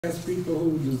As people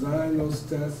who design those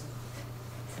tests,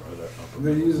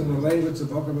 they're using the language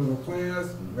of upper middle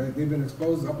class, right? They've been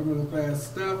exposed to upper middle class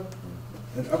stuff,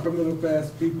 and upper middle class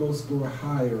people score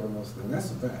higher on most things. That's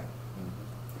a fact.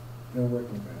 Than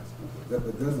working class people.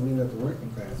 That doesn't mean that the working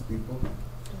class people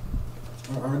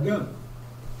are done.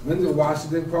 When did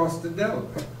Washington cross the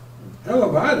Delaware? Hell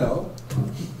if I know.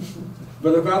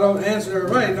 But if I don't answer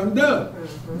it right, I'm done.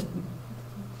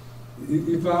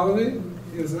 You follow me?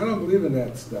 Yes, I don't believe in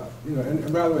that stuff. You know,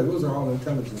 and by the way, those are all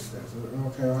intelligence tests. I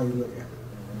don't care how you look at it.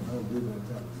 I don't believe in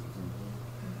intelligence.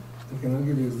 Okay, I'll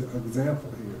give you an example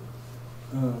here.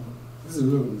 This is a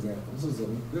real example.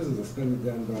 This is a study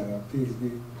done by a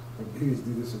PhD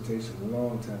dissertation a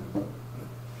long time ago.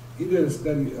 He did a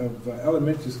study of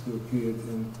elementary school kids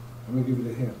in, I'm going to give you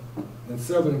the hint, in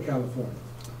Southern California.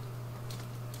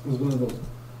 It was one of those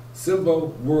symbol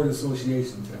word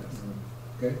association tests.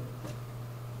 Okay?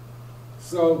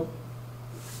 So,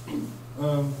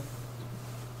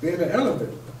 they had an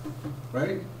elephant,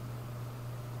 right,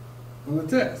 on the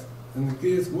test. And the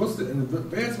kids, and the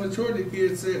vast majority of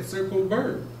kids said circle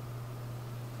bird.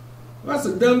 Well, that's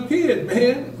a dumb kid,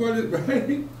 man, according to, right?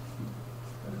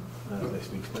 They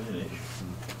speak Spanish.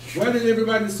 Why did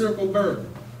everybody circle bird?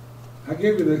 I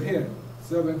gave you the hint,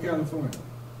 Southern California.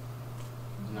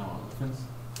 There's no elephants?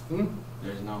 Hmm?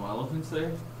 There's no elephants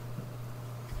there?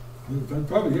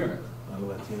 Probably, yeah.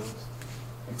 Latinos.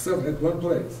 Except at one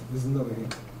place. This is another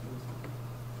hint.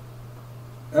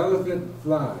 Elephant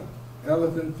fly.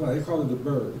 Elephant fly. They call it a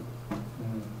bird.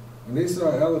 When they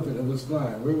saw an elephant, it was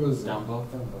flying. Where was it? Dumbo?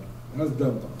 That was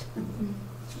Dumbo.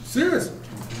 Seriously.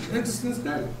 Interesting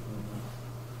study.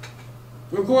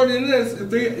 According to this, if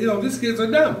they, these kids are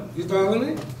dumb. You follow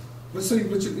me? But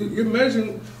you're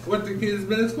measuring what the kid's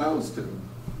been exposed to.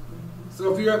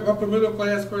 So if you're an upper middle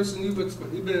class person, you've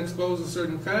been exposed to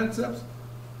certain concepts.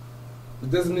 It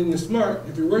doesn't mean you're smart.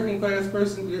 If you're a working class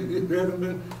person, you haven't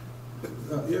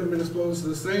been exposed to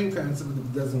the same concept.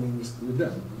 It doesn't mean you're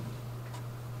dumb.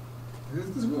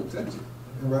 It's real touchy.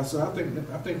 And so I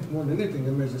think more than anything,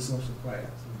 it measures social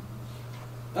class.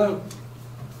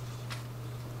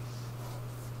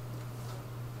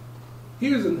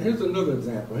 Here's another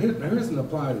example. Here's an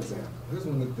applied example. Here's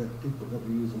one that people that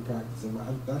we use in practice.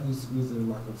 I used to use it in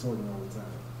my consulting all the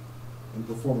time, in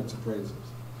performance appraisals.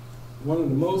 One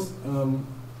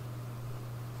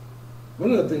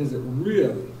of the things that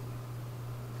really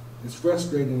is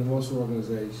frustrating in most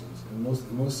organizations, and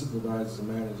most supervisors and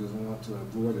managers want to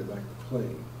avoid it like the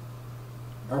plague,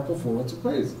 are performance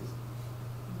appraisals.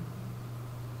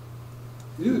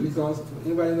 Usually because,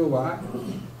 anybody know why?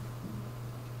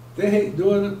 They hate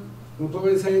doing it.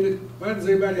 Employees hate it. Why does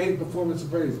everybody hate performance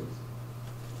appraisals?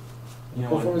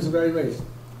 Performance evaluation.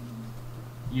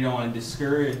 You don't want to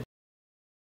discourage